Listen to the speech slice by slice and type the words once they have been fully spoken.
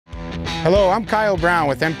Hello, I'm Kyle Brown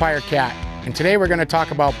with Empire Cat, and today we're going to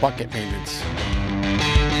talk about bucket maintenance.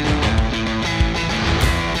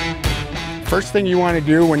 First thing you want to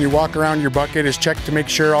do when you walk around your bucket is check to make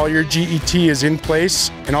sure all your GET is in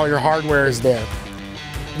place and all your hardware is there.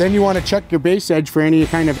 Then you want to check your base edge for any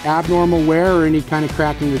kind of abnormal wear or any kind of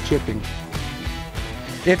cracking or chipping.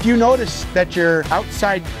 If you notice that your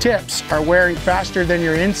outside tips are wearing faster than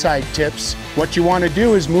your inside tips, what you want to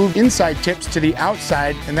do is move inside tips to the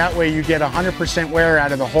outside, and that way you get 100% wear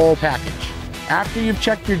out of the whole package. After you've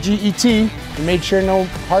checked your GET and made sure no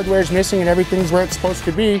hardware is missing and everything's where it's supposed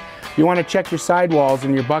to be, you want to check your sidewalls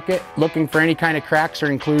in your bucket, looking for any kind of cracks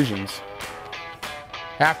or inclusions.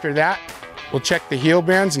 After that, we'll check the heel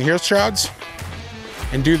bands and heel shrouds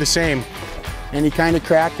and do the same. Any kind of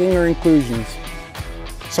cracking or inclusions.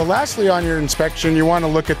 So lastly, on your inspection, you want to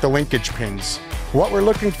look at the linkage pins. What we're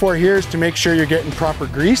looking for here is to make sure you're getting proper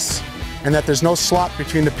grease and that there's no slop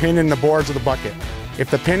between the pin and the boards of the bucket. If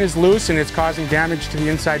the pin is loose and it's causing damage to the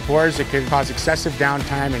inside boards, it can cause excessive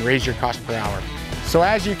downtime and raise your cost per hour. So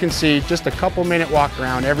as you can see, just a couple-minute walk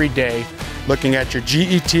around every day, looking at your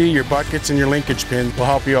GET, your buckets, and your linkage pins will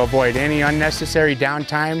help you avoid any unnecessary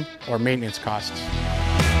downtime or maintenance costs.